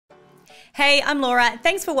Hey, I'm Laura.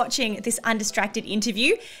 Thanks for watching this Undistracted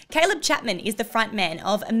interview. Caleb Chapman is the frontman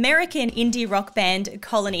of American indie rock band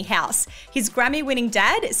Colony House. His Grammy-winning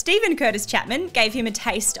dad, Stephen Curtis Chapman, gave him a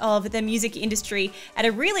taste of the music industry at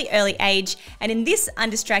a really early age. And in this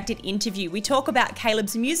Undistracted interview, we talk about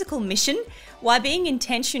Caleb's musical mission, why being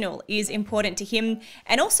intentional is important to him,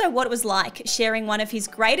 and also what it was like sharing one of his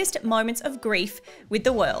greatest moments of grief with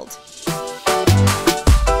the world.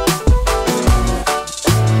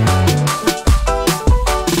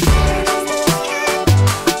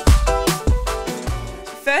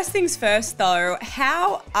 First things first, though,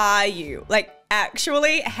 how are you?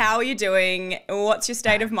 Actually, how are you doing? What's your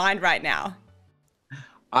state of mind right now?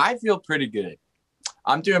 I feel pretty good.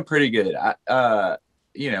 I'm doing pretty good.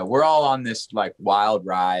 We're all on this wild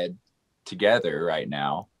ride together right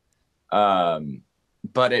now.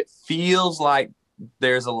 But it feels like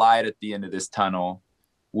there's a light at the end of this tunnel.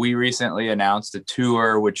 We recently announced a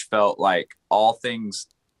tour, which felt like all things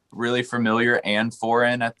really familiar and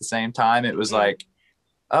foreign at the same time. It was like,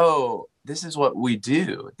 oh, this is what we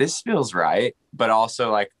do. This feels right. But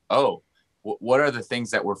also what are the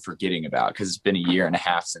things that we're forgetting about? Because it's been a year and a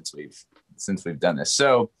half since we've done this.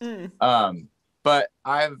 So, but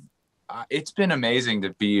it's been amazing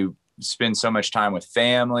to spend so much time with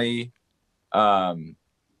family. A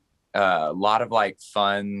lot of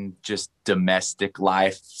fun, just domestic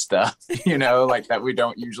life stuff, that we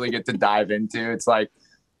don't usually get to dive into. It's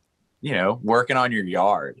working on your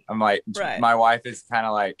yard. I'm right. My wife is kind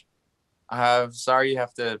of I'm sorry you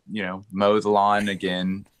have to, mow the lawn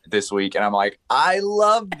again this week. And I'm like, I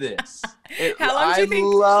love this. How long do you think? I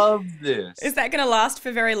love this. Is that going to last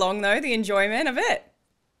for very long, though, the enjoyment of it?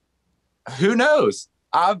 Who knows?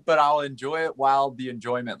 But I'll enjoy it while the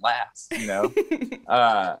enjoyment lasts,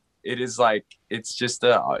 It is it's just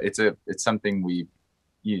it's something we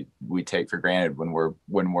take for granted when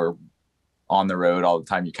we're on the road all the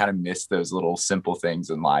time. You kind of miss those little simple things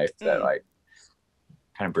in life that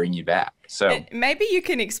kind of bring you back. So maybe you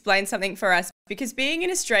can explain something for us, because being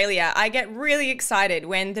in Australia, I get really excited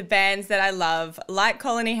when the bands that I love, like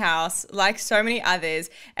Colony House, like so many others,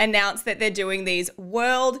 announce that they're doing these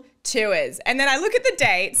world tours. And then I look at the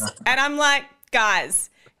dates and I'm like, guys,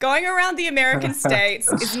 going around the American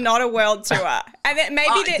states is not a world tour. And then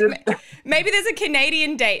maybe there's a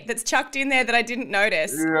Canadian date that's chucked in there that I didn't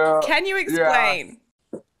notice. Yeah, Can you explain?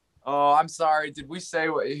 Yeah. Oh, I'm sorry. Did we say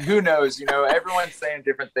who knows? Everyone's saying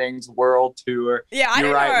different things. World tour. Yeah, I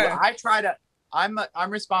don't know. I try to. I'm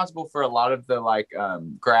responsible for a lot of the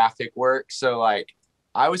graphic work. So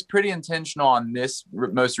I was pretty intentional on this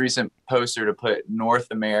most recent poster to put North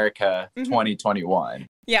America 2021.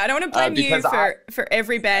 Yeah, I don't want to blame you for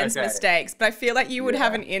every band's mistakes, but I feel like you would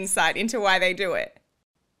have an insight into why they do it.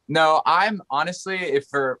 No, I'm honestly, if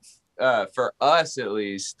for us at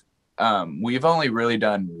least, we've only really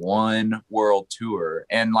done one world tour,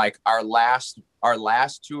 and our last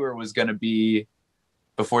tour was going to be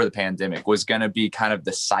before the pandemic, was going to be kind of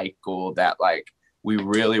the cycle that we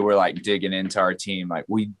really were digging into our team.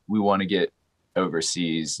 We want to get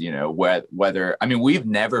overseas, whether we've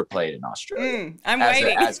never played in Australia. I'm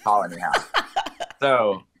waiting. As Colony House.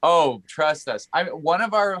 So, trust us. One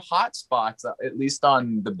of our hot spots, at least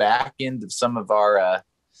on the back end of some of our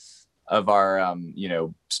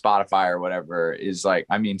Spotify or whatever, is I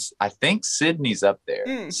think Sydney's up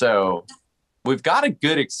there. So we've got a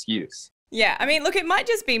good excuse. Yeah, look, it might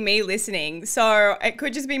just be me listening, so it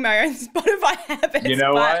could just be my own Spotify habits. You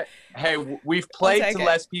know what? Hey, we've played to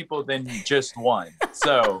less people than just one,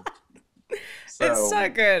 so it's so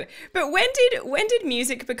good. But when did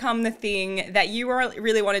music become the thing that you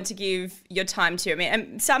really wanted to give your time to?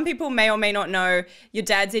 And some people may or may not know your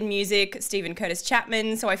dad's in music, Stephen Curtis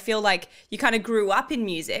Chapman, so I feel like you kind of grew up in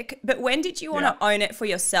music. But when did you want to own it for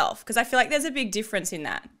yourself? Because I feel like there's a big difference in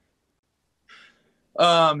that.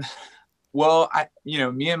 Well,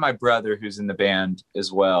 me and my brother, who's in the band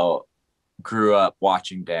as well, grew up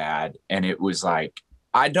watching Dad, and it was I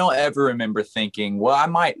don't ever remember thinking, well, I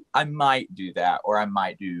might do that, or I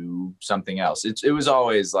might do something else. It was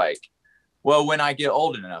always well, when I get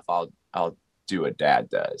old enough, I'll do what Dad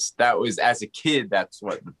does. That was, as a kid, that's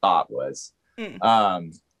what the thought was.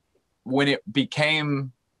 When it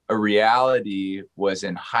became a reality was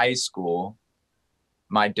in high school.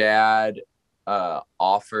 My dad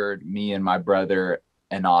offered me and my brother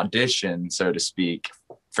an audition, so to speak,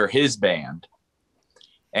 for his band.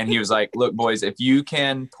 And he was like, look, boys, if you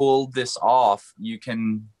can pull this off, you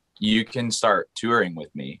can start touring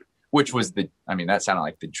with me, which was that sounded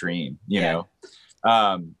like the dream, you know?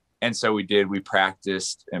 And so we did. We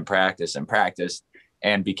practiced and practiced and practiced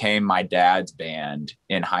and became my dad's band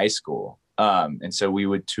in high school. And so we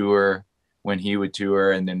would tour when he would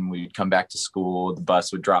tour, and then we'd come back to school, the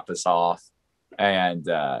bus would drop us off, and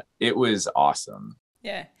it was awesome.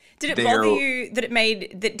 Yeah. Did it bother you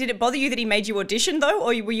that he made you audition though,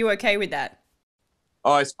 or were you okay with that?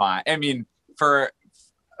 Oh, it's fine. I mean, for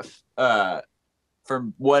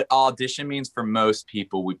what audition means, for most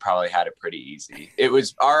people, we probably had it pretty easy. It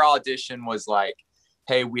was, our audition was like,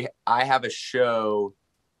 hey, I have a show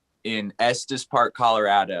in Estes Park,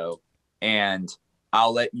 Colorado, and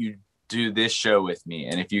I'll let you do this show with me,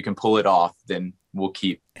 and if you can pull it off, then we'll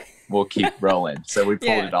keep rolling. So we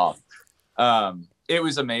pulled it off. It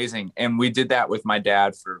was amazing, and we did that with my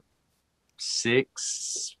dad for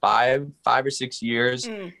 5 or 6 years,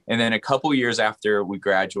 and then a couple years after we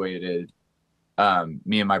graduated,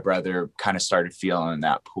 me and my brother kind of started feeling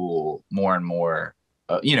that pull more and more.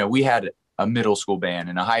 We had a middle school band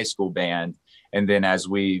and a high school band, and then as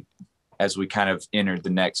we kind of entered the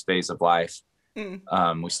next phase of life,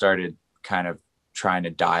 we started kind of trying to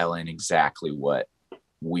dial in exactly what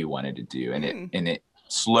we wanted to do, and it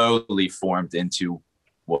slowly formed into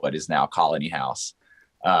what is now Colony House.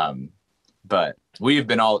 But we've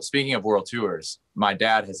been speaking of world tours, my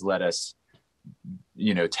dad has let us,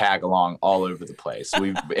 tag along all over the place.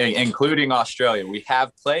 We've, including Australia. We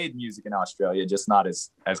have played music in Australia, just not as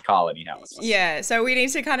Colony House. Yeah, so we need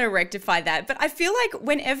to kind of rectify that. But I feel like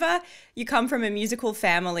whenever you come from a musical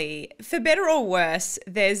family, for better or worse,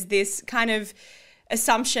 there's this kind of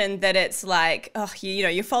assumption that it's like, oh,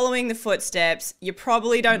 you're following the footsteps. You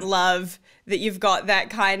probably don't love that you've got that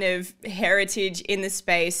kind of heritage in the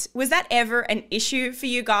space. Was that ever an issue for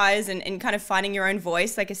you guys and kind of finding your own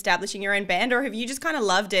voice, like establishing your own band, or have you just kind of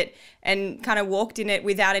loved it and kind of walked in it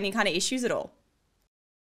without any kind of issues at all?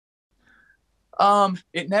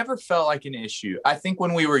 It never felt like an issue. I think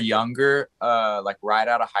when we were younger, like right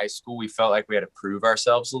out of high school, we felt like we had to prove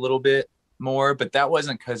ourselves a little bit more, but that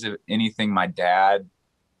wasn't because of anything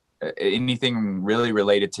anything really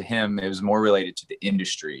related to him. It was more related to the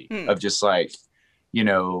industry of just like,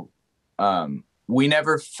 we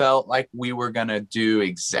never felt like we were going to do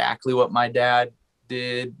exactly what my dad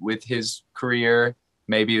did with his career.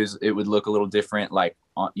 Maybe it would look a little different, like,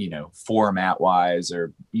 format wise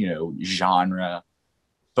or, genre,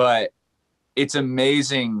 but it's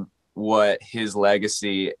amazing what his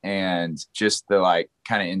legacy and just the like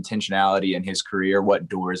kind of intentionality in his career, what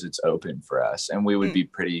doors it's opened for us. And we would be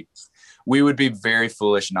very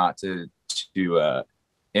foolish not to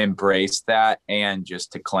embrace that and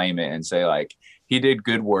just to claim it and say like, he did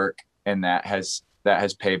good work. And that has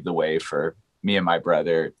paved the way for me and my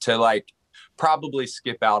brother to like probably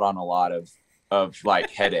skip out on a lot of like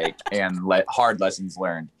headache and hard lessons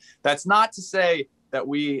learned. That's not to say that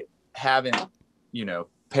we haven't,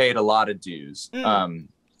 paid a lot of dues.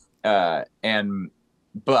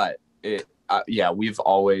 We've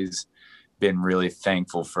always been really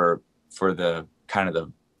thankful for the kind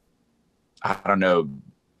of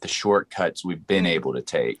the shortcuts we've been able to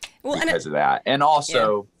take because of that. And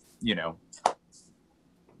also,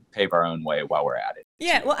 pave our own way while we're at it.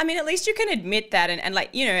 Yeah, well, I mean, at least you can admit that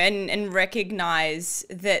and recognize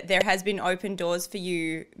that there has been open doors for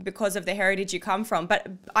you because of the heritage you come from. But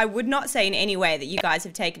I would not say in any way that you guys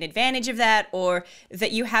have taken advantage of that or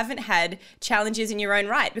that you haven't had challenges in your own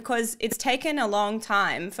right, because it's taken a long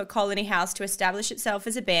time for Colony House to establish itself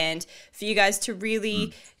as a band, for you guys to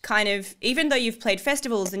really kind of, even though you've played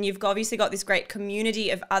festivals and you've obviously got this great community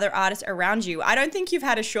of other artists around you, I don't think you've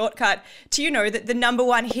had a shortcut to, the number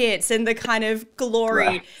one hits and the kind of glory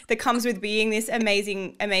that comes with being this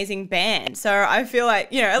amazing band. So I feel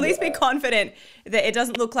like, at least be confident that it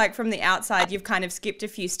doesn't look like from the outside you've kind of skipped a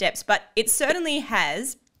few steps, but it certainly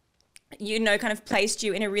has, kind of placed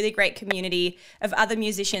you in a really great community of other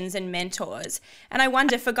musicians and mentors. And I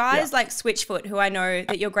wonder, for guys like Switchfoot, who I know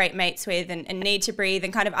that you're great mates with, and Need to Breathe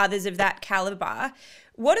and kind of others of that caliber,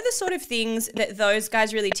 what are the sort of things that those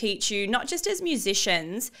guys really teach you, not just as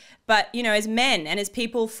musicians, but, as men and as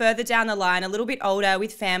people further down the line, a little bit older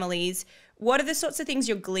with families? What are the sorts of things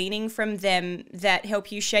you're gleaning from them that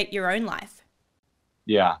help you shape your own life?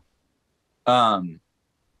 Yeah.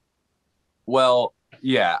 Well,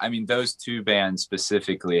 yeah, I mean, those two bands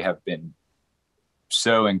specifically have been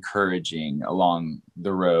so encouraging along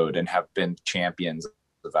the road and have been champions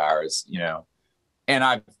of ours,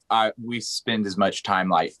 and we spend as much time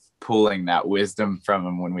like pulling that wisdom from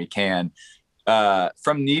them when we can.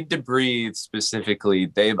 From Need to Breathe specifically,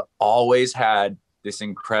 they've always had this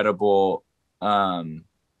incredible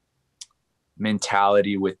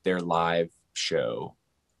mentality with their live show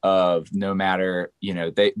of no matter,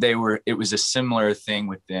 it was a similar thing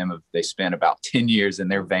with them of they spent about 10 years in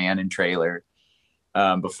their van and trailer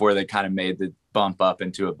before they kind of made the bump up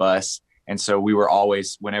into a bus. And so we were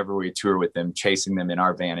always, whenever we tour with them, chasing them in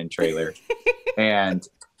our van and trailer. And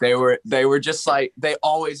they were just like, they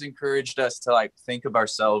always encouraged us to like think of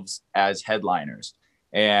ourselves as headliners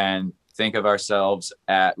and think of ourselves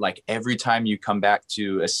at like every time you come back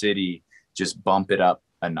to a city, just bump it up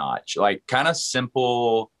a notch, like kind of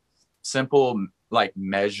simple like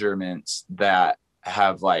measurements that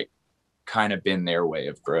have like kind of been their way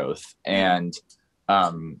of growth. And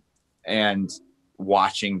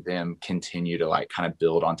watching them continue to like kind of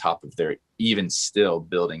build on top of their, even still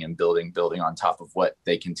building on top of what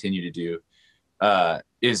they continue to do,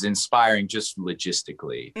 is inspiring just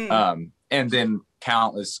logistically. And then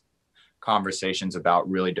countless conversations about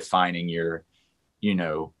really defining your, you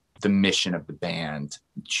know, the mission of the band.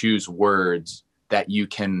 Choose words that you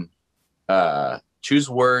can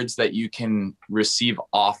receive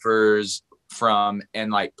offers from,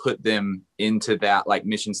 and like put them into that like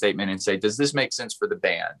mission statement and say, does this make sense for the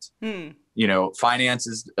band? You know,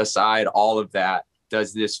 finances aside, all of that,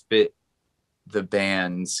 does this fit the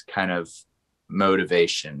band's kind of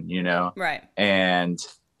motivation, you know? Right. And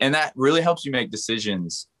that really helps you make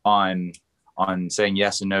decisions on saying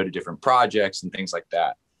yes and no to different projects and things like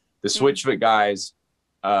that. The Switchfoot guys,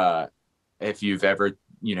 if you've ever,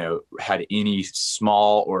 you know, had any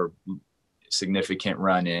small or significant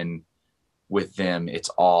run in with them, it's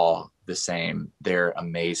all the same. They're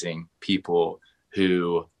amazing people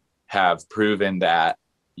who have proven that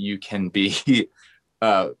you can be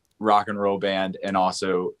a rock and roll band and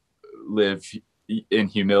also live in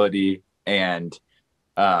humility and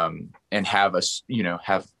have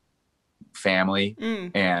have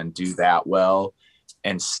family and do that well,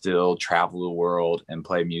 and still travel the world and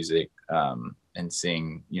play music and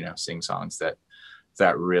sing songs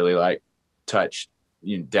that really like touch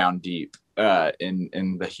you down deep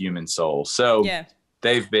in the human soul. So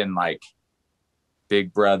they've been like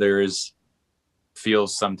big brothers,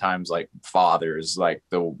 feels sometimes like fathers, like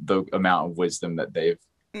the amount of wisdom that they've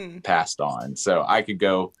passed on. So I could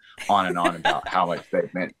go on and on about how much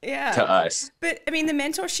they've meant to us. But I mean, the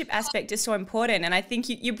mentorship aspect is so important. And I think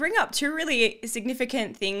you bring up two really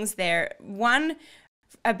significant things there. One,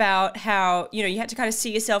 about how, you know, you had to kind of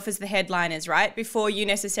see yourself as the headliners, right? Before you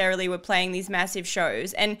necessarily were playing these massive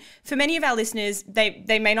shows. And for many of our listeners,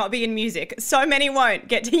 they may not be in music. So many won't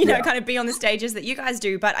get to, kind of be on the stages that you guys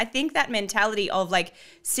do. But I think that mentality of like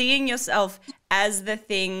seeing yourself as the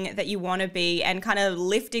thing that you want to be and kind of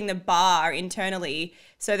lifting the bar internally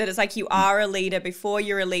so that it's like you are a leader before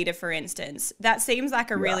you're a leader, for instance, that seems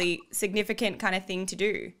like a really significant kind of thing to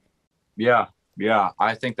do. Yeah,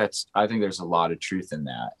 I think there's a lot of truth in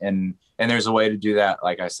that. And there's a way to do that.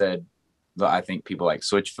 Like I said, I think people like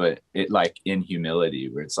Switchfoot, it like in humility,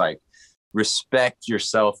 where it's like, respect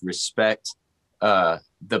yourself, respect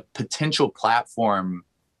the potential platform,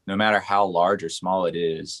 no matter how large or small it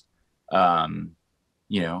is, and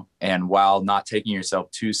while not taking yourself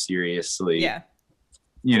too seriously,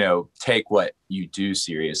 take what you do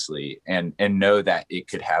seriously and know that it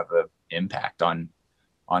could have an impact on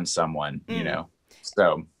someone,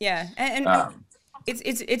 so and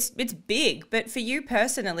it's big. But for you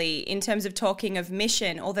personally, in terms of talking of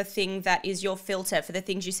mission, or the thing that is your filter for the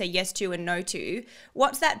things you say yes to and no to,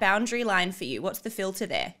 what's that boundary line for you? What's the filter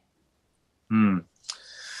there?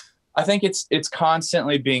 I think it's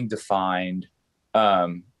constantly being defined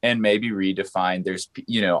and maybe redefined. There's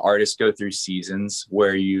artists go through seasons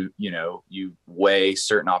where you weigh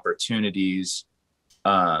certain opportunities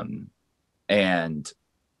and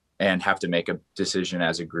have to make a decision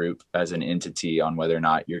as a group, as an entity, on whether or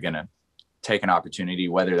not you're going to take an opportunity,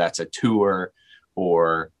 whether that's a tour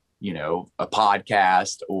or, a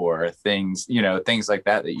podcast or things like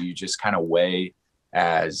that you just kind of weigh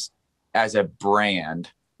as a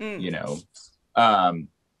brand,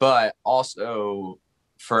 but also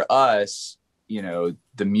for us, the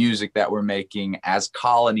music that we're making as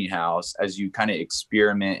Colony House, as you kind of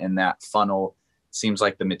experiment in that funnel, seems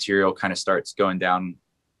like the material kind of starts going down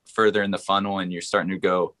further in the funnel, and you're starting to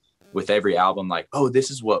go with every album like, oh,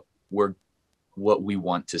 this is what we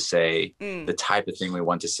want to say, the type of thing we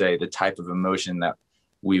want to say, the type of emotion that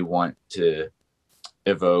we want to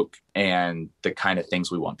evoke, and the kind of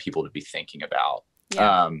things we want people to be thinking about.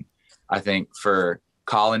 I think for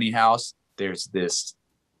Colony House,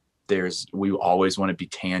 we always want to be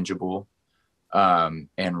tangible and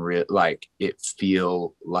like it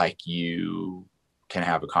feel like you can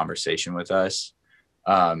have a conversation with us.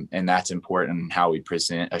 And that's important in how we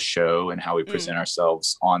present a show and how we present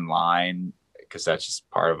ourselves online, because that's just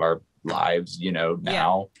part of our lives,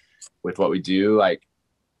 now with what we do. Like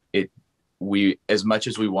we, as much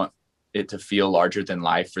as we want it to feel larger than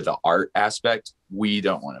life for the art aspect. We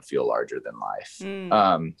don't want to feel larger than life.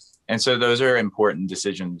 And so those are important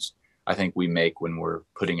decisions I think we make when we're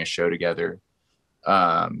putting a show together.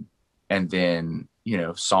 And then, you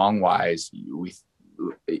know, song wise,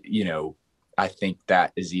 I think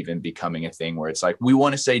that is even becoming a thing where it's like, we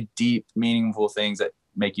want to say deep, meaningful things that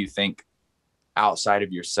make you think outside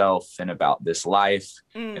of yourself and about this life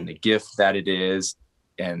and the gift that it is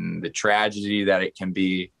and the tragedy that it can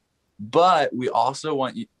be. But we also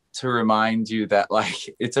want you to remind you that,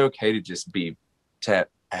 like, it's okay to just to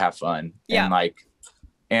have fun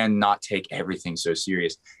and not take everything so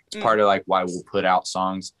serious. It's part of like why we'll put out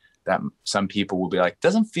songs that some people will be like,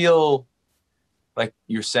 doesn't feel like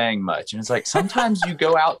you're saying much. And it's like, sometimes you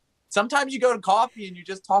go to coffee and you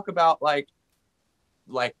just talk about like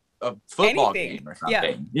a football game or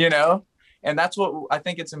something, you know? And that's what I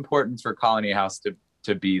think it's important for Colony House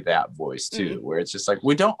to be that voice too, where it's just like,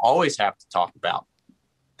 we don't always have to talk about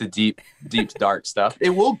the deep, dark stuff. It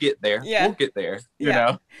will get there. We'll get there, you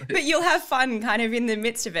know? But you'll have fun kind of in the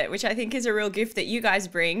midst of it, which I think is a real gift that you guys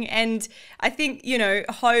bring. And I think, you know,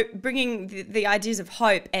 hope, bringing the ideas of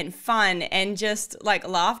hope and fun and just like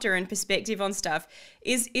laughter and perspective on stuff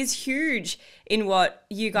is huge in what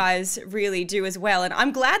you guys really do as well. And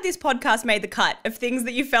I'm glad this podcast made the cut of things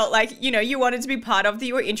that you felt like, you know, you wanted to be part of, that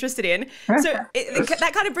you were interested in. So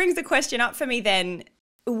that kind of brings the question up for me then.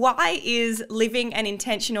 Why is living an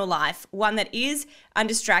intentional life, one that is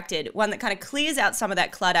undistracted, one that kind of clears out some of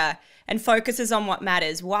that clutter and focuses on what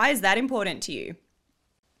matters? Why is that important to you?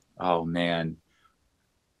 Oh man.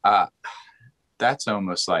 That's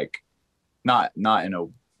almost like not in a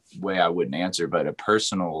way I wouldn't answer, but a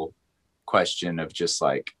personal question of just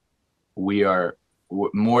like, we are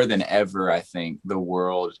more than ever. I think the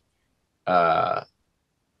world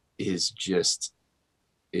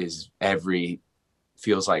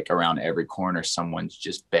feels like around every corner, someone's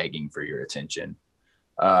just begging for your attention.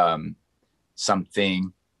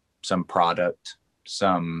 Something, some product,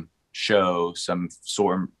 some show, some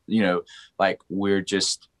sort, you know, like we're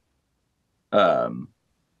just,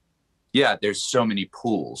 there's so many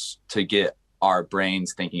pools to get our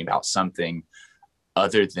brains thinking about something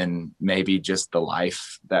other than maybe just the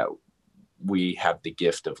life that we have the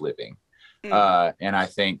gift of living. And I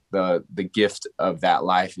think the gift of that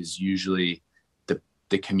life is usually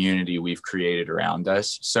the community we've created around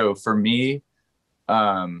us. So for me,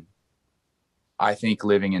 I think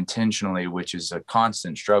living intentionally, which is a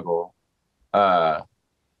constant struggle,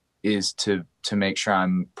 is to make sure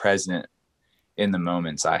I'm present in the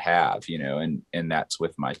moments I have, you know, and that's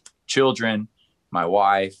with my children, my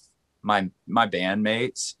wife, my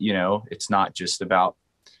bandmates. You know, it's not just about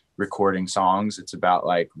recording songs. It's about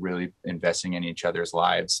like really investing in each other's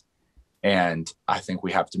lives. And I think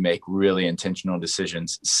we have to make really intentional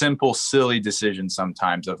decisions, simple, silly decisions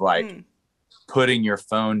sometimes of like putting your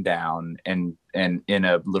phone down and in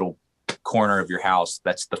a little corner of your house,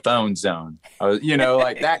 that's the phone zone, you know,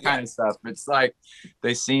 like that kind of stuff. It's like,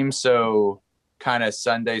 they seem so kind of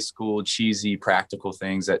Sunday school, cheesy, practical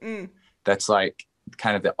things that's like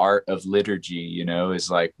kind of the art of liturgy, you know,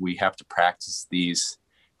 is like, we have to practice these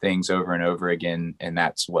things over and over again. And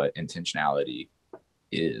that's what intentionality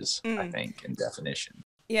is, I think, in definition.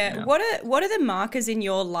 Yeah. You know? What are the markers in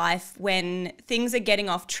your life when things are getting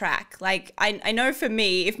off track? Like, I know for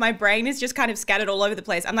me, if my brain is just kind of scattered all over the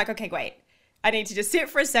place, I'm like, okay, wait, I need to just sit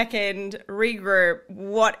for a second, regroup.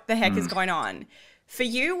 What the heck is going on? For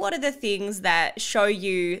you, what are the things that show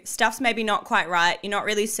you stuff's maybe not quite right? You're not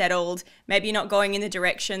really settled. Maybe you're not going in the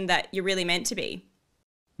direction that you're really meant to be.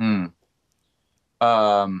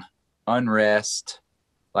 Unrest,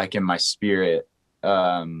 like in my spirit,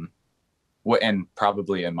 and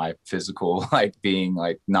probably in my physical, like being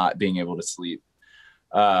like not being able to sleep,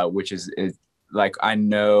 which is like, I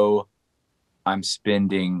know I'm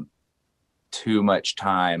spending too much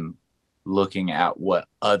time looking at what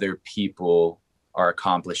other people are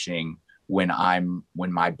accomplishing when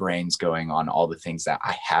my brain's going on all the things that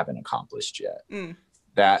I haven't accomplished yet.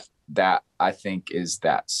 That I think is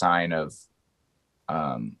that sign of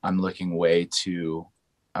I'm looking way too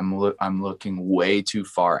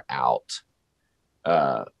far out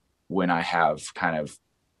when I have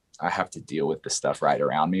to deal with the stuff right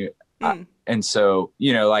around me. And so,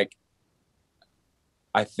 you know, like,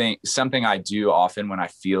 I think something I do often when I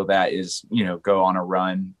feel that is, you know, go on a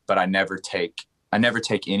run, but I never take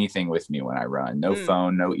anything with me when I run. No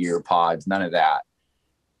phone, no ear pods, none of that.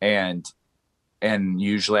 And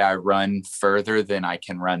usually I run further than I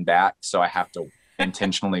can run back. So I have to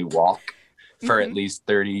intentionally walk for at least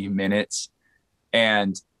 30 minutes.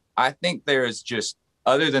 And I think there's just,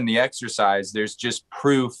 other than the exercise, there's just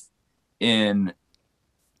proof in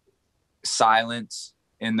silence,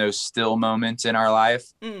 in those still moments in our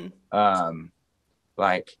life.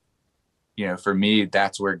 Like, you know, for me,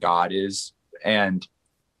 that's where God is, and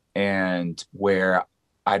where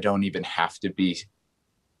I don't even have to be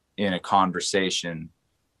in a conversation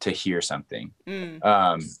to hear something,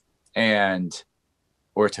 and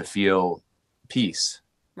or to feel peace.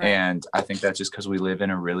 Right. And I think that's just because we live in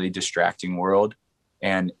a really distracting world,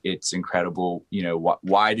 and it's incredible. You know,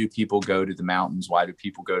 why do people go to the mountains? Why do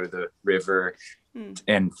people go to the river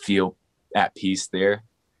and feel at peace there?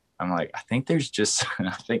 I'm like, I think there's just,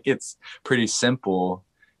 I think it's pretty simple.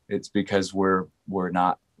 It's because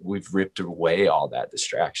we've ripped away all that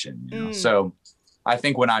distraction, you know? So I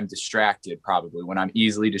think when I'm distracted, probably when I'm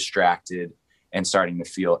easily distracted and starting to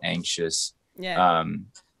feel anxious, and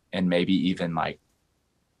maybe even like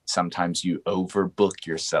sometimes you overbook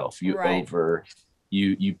yourself, you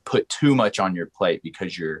put too much on your plate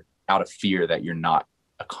because you're out of fear that you're not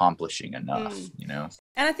accomplishing enough, you know?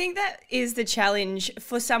 And I think that is the challenge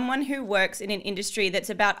for someone who works in an industry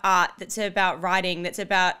that's about art, that's about writing, that's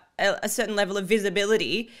about a certain level of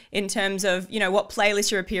visibility in terms of, you know, what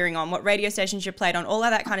playlists you're appearing on, what radio stations you're played on, all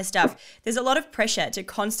of that kind of stuff. There's a lot of pressure to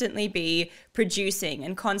constantly be producing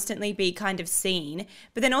and constantly be kind of seen.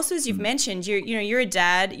 But then also, as you've mentioned, you're a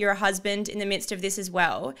dad, you're a husband in the midst of this as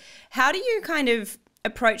well. How do you kind of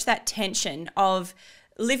approach that tension of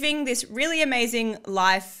living this really amazing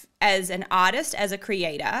life as an artist, as a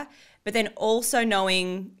creator, but then also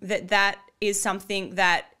knowing that that is something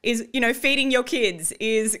that is, you know, feeding your kids,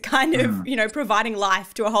 is kind of, you know, providing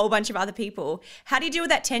life to a whole bunch of other people? How do you deal with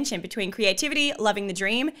that tension between creativity, loving the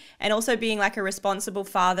dream, and also being like a responsible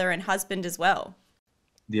father and husband as well?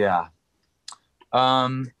 Yeah.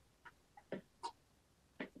 I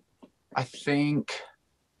think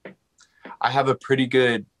I have a pretty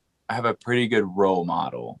good role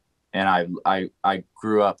model, and I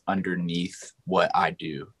grew up underneath what I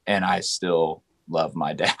do, and I still love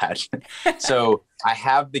my dad. So I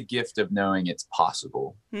have the gift of knowing it's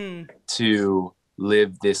possible to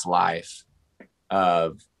live this life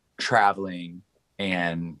of traveling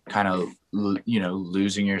and kind of, you know,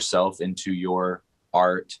 losing yourself into your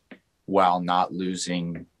art while not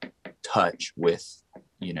losing touch with,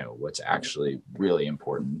 you know, what's actually really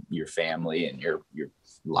important, your family and your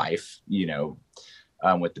life, you know,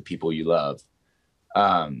 with the people you love.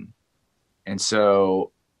 And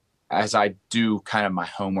so as I do kind of my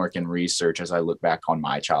homework and research, as I look back on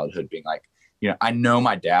my childhood, being like, you know, I know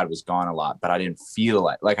my dad was gone a lot, but I didn't feel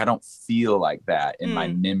like I don't feel like that in my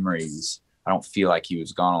memories. I don't feel like he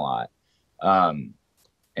was gone a lot.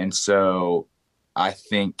 And so I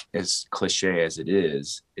think, as cliche as it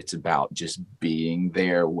is, it's about just being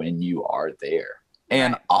there when you are there,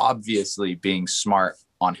 and obviously being smart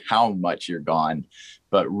on how much you're gone,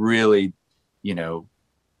 but really, you know,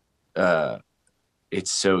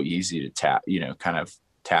 it's so easy to kind of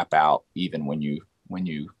tap out even when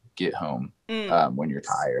you get home, when you're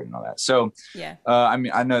tired and all that. So, I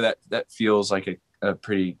mean, I know that feels like a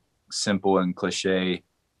pretty simple and cliche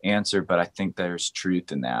answer, but I think there's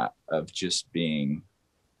truth in that, of just being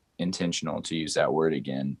intentional, to use that word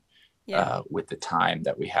again, with the time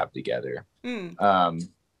that we have together. And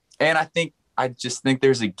I just think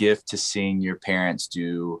there's a gift to seeing your parents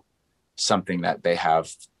do something that they have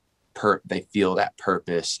they feel that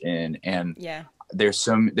purpose in. And there's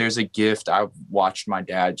a gift. I've watched my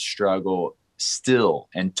dad struggle still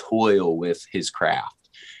and toil with his craft,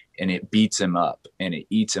 and it beats him up and it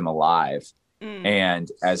eats him alive. And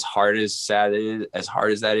as hard as that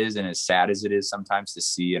is, and as sad as it is sometimes to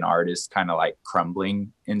see an artist kind of like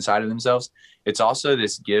crumbling inside of themselves, it's also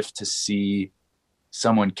this gift to see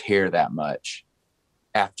someone care that much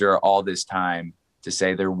after all this time, to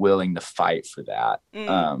say they're willing to fight for that.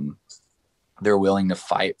 They're willing to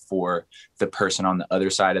fight for the person on the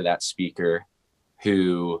other side of that speaker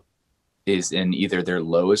who is in either their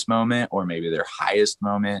lowest moment or maybe their highest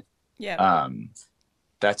moment.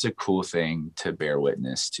 That's a cool thing to bear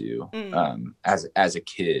witness to, as a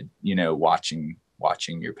kid, you know, watching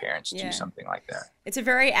your parents do something like that. It's a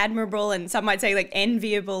very admirable, and some might say like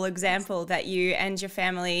enviable, example that you and your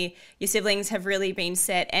family, your siblings, have really been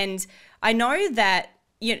set. And I know that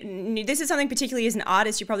this is something particularly as an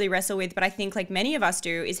artist you probably wrestle with, but I think like many of us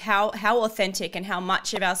do, is how authentic and how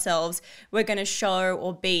much of ourselves we're going to show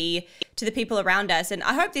or be to the people around us. And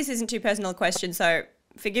I hope this isn't too personal a question, so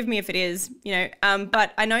forgive me if it is, you know,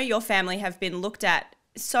 but I know your family have been looked at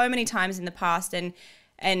so many times in the past, and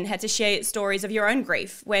and had to share stories of your own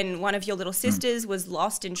grief when one of your little sisters was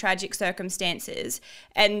lost in tragic circumstances.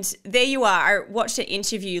 And there you are, I watched an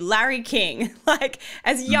interview, Larry King, like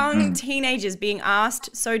as young teenagers being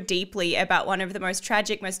asked so deeply about one of the most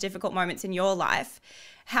tragic, most difficult moments in your life.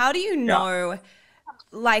 How do you know,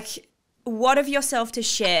 like, what of yourself to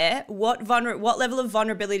share, what level of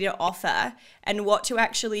vulnerability to offer, and what to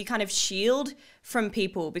actually kind of shield from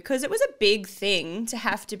people? Because it was a big thing to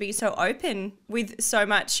have to be so open with so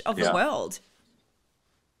much of the world.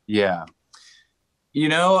 Yeah. You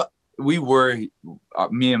know, we were,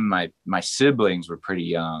 me and my siblings were pretty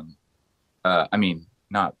young. I mean,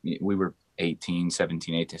 we were 18,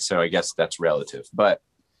 17, 18. So I guess that's relative. But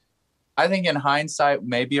I think in hindsight,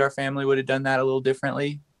 maybe our family would have done that a little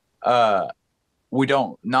differently. Not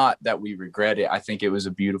that we regret it. I think it was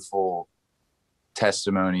a beautiful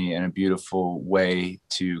testimony and a beautiful way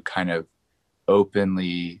to kind of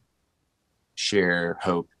openly share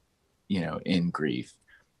hope, in grief.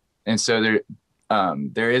 And so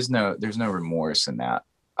there's no remorse in that.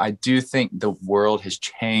 I do think the world has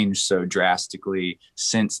changed so drastically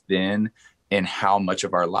since then, in how much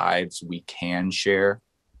of our lives we can share,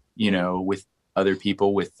 with other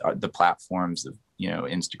people, with the platforms of,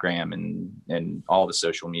 Instagram and all the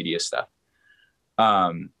social media stuff.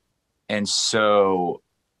 And so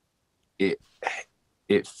it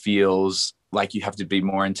feels like you have to be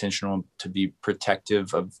more intentional to be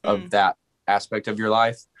protective of that aspect of your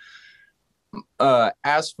life.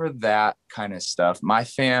 As for that kind of stuff, my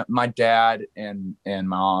dad and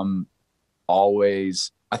mom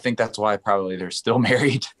always, I think that's why probably they're still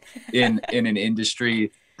married in an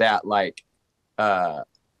industry that like,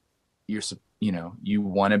 you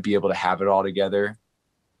want to be able to have it all together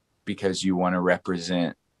because you want to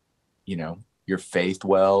represent, your faith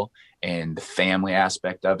well and the family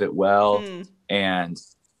aspect of it well. And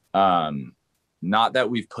not that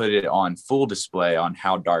we've put it on full display on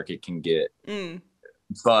how dark it can get,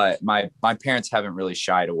 but my parents haven't really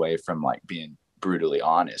shied away from like being brutally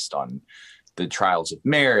honest on the trials of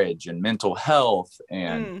marriage and mental health.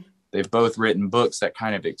 And they've both written books that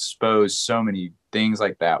kind of expose so many things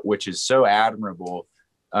like that, which is so admirable,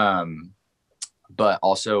 but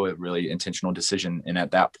also a really intentional decision. And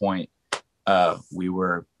at that point, we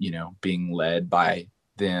were, being led by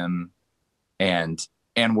them, and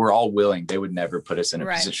we're all willing. They would never put us in a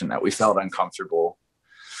position that we felt uncomfortable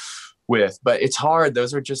with. But it's hard.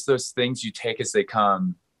 Those are just those things you take as they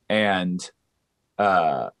come. And,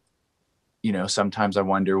 sometimes I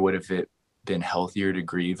wonder, would have it been healthier to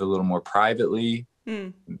grieve a little more privately?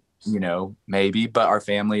 Maybe, but our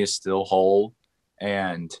family is still whole.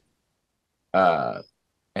 And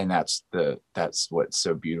that's what's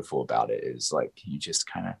so beautiful about it, is like, you just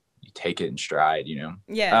kind of, you take it in stride,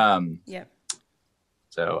 Yeah.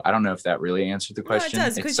 So I don't know if that really answered the question. No, it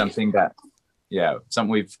does, it's something something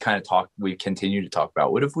we've kind of we continue to talk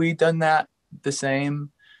about. Would have we done that the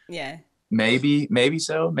same? Yeah. Maybe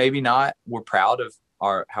so, maybe not. We're proud of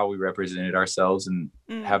how we represented ourselves and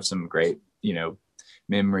have some great,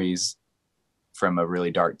 memories from a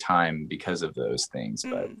really dark time because of those things.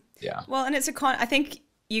 But yeah. Well, and I think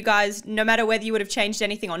you guys, no matter whether you would have changed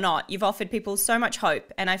anything or not, you've offered people so much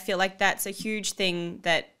hope. And I feel like that's a huge thing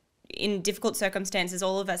that in difficult circumstances,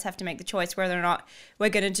 all of us have to make the choice whether or not we're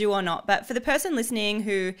going to do or not. But for the person listening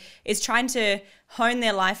who is trying to hone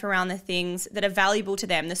their life around the things that are valuable to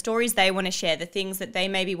them, the stories they want to share, the things that they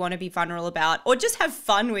maybe want to be vulnerable about, or just have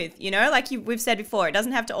fun with, like we've said before, it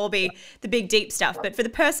doesn't have to all be the big deep stuff. But for the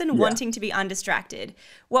person wanting to be undistracted,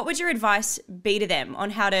 what would your advice be to them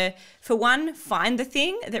on how to, for one, find the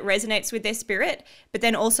thing that resonates with their spirit, but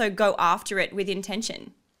then also go after it with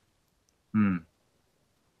intention?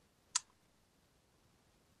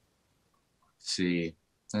 See,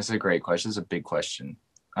 that's a great question. It's a big question.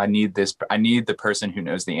 I need the person who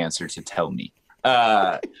knows the answer to tell me.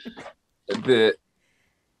 I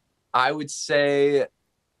would say,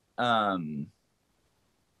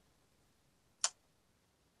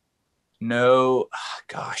 no,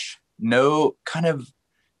 kind of,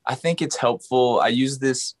 I think it's helpful. I use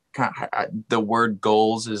this the word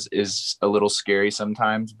goals is a little scary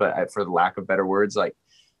sometimes, but for the lack of better words, like,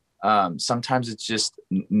 sometimes it's just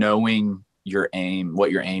knowing what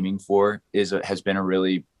you're aiming for has been a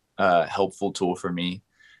really helpful tool for me.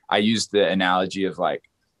 I use the analogy of like,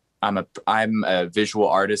 I'm a visual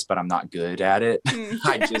artist, but I'm not good at it.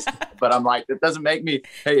 But I'm like, that doesn't make me,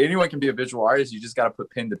 hey, anyone can be a visual artist. You just got to put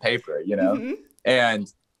pen to paper,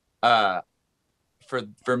 And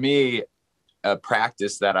for me, a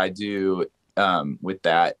practice that I do with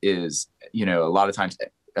that is, a lot of times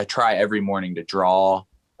I try every morning to draw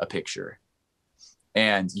a picture.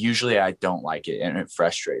 And usually I don't like it and it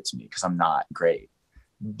frustrates me because I'm not great,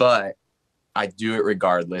 but I do it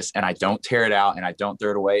regardless, and I don't tear it out and I don't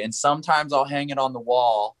throw it away. And sometimes I'll hang it on the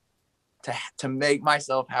wall to make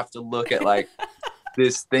myself have to look at like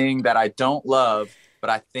this thing that I don't love, but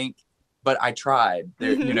I tried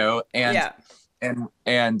there, you know,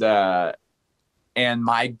 and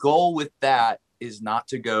my goal with that is not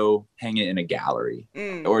to go hang it in a gallery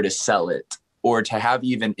or to sell it or to have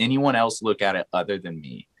even anyone else look at it other than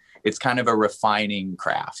me. It's kind of a refining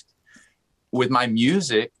craft. With my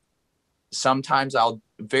music, sometimes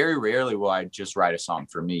very rarely will I just write a song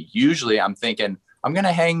for me. Usually I'm thinking, I'm going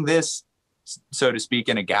to hang this, so to speak,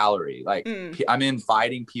 in a gallery. Like I'm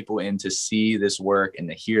inviting people in to see this work and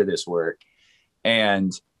to hear this work.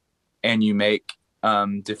 And you make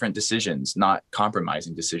different decisions, not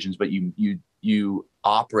compromising decisions, but you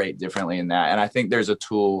operate differently in that. And I think there's a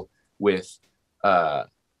tool with, I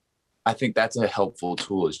think that's a helpful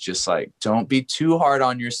tool, is just like, don't be too hard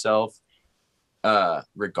on yourself,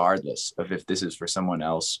 regardless of if this is for someone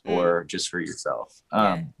else or just for yourself.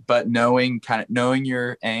 But knowing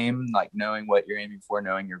your aim, like knowing what you're aiming for,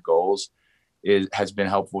 knowing your goals has been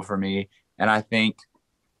helpful for me. And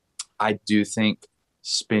I do think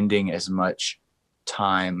spending as much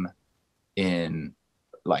time in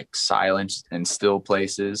like silence and still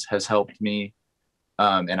places has helped me.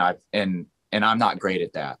 And I'm not great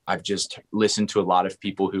at that. I've just listened to a lot of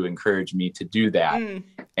people who encourage me to do that.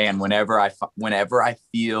 And whenever I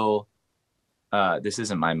feel, this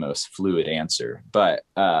isn't my most fluid answer, but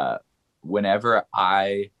whenever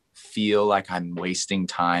I feel like I'm wasting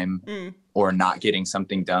time or not getting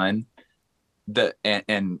something done,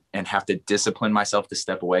 and have to discipline myself to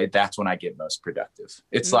step away, that's when I get most productive.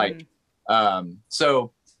 It's like, I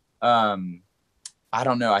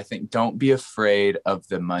don't know. I think don't be afraid of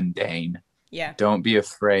the mundane. Yeah. Don't be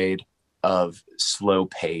afraid of slow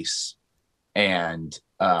pace, and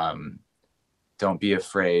don't be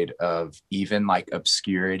afraid of even like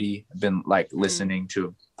obscurity. I've been like listening to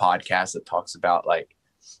a podcast that talks about like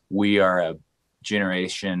we are a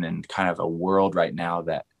generation and kind of a world right now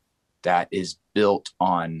that is built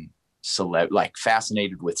on like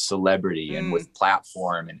fascinated with celebrity and with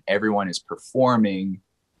platform, and everyone is performing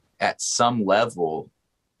at some level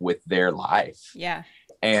with their life. Yeah.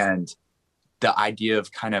 And the idea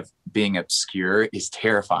of kind of being obscure is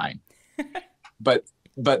terrifying, but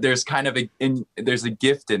there's kind of there's a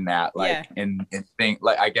gift in that, like, and think,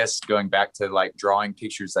 like, I guess going back to like drawing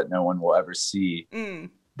pictures that no one will ever see,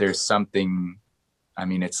 there's something, I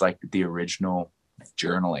mean, it's like the original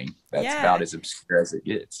journaling that's about as obscure as it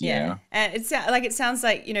gets, you know? And it sounds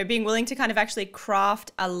like, you know, being willing to kind of actually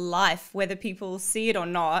craft a life, whether people see it or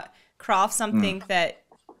not, craft something that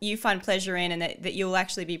you find pleasure in and that you'll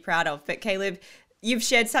actually be proud of. But Caleb, you've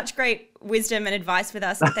shared such great wisdom and advice with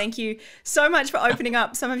us. And thank you so much for opening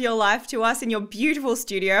up some of your life to us in your beautiful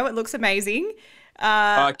studio. It looks amazing.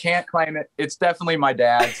 I can't claim it. It's definitely my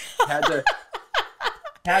dad's.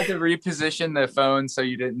 Had to reposition the phone so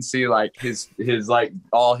you didn't see like his like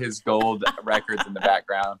all his gold records in the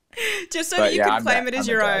background. Just so that you can claim it as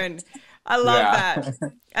your own. I love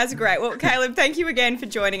that. That's great. Well, Caleb, thank you again for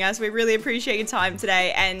joining us. We really appreciate your time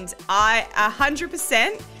today. And I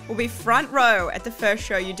 100% will be front row at the first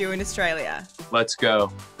show you do in Australia. Let's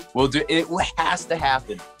go. We'll do it. It has to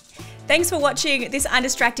happen. Thanks for watching this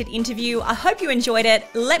Undistracted interview. I hope you enjoyed it.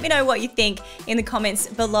 Let me know what you think in the comments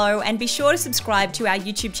below, and be sure to subscribe to our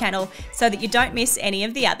YouTube channel so that you don't miss any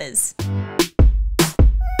of the others.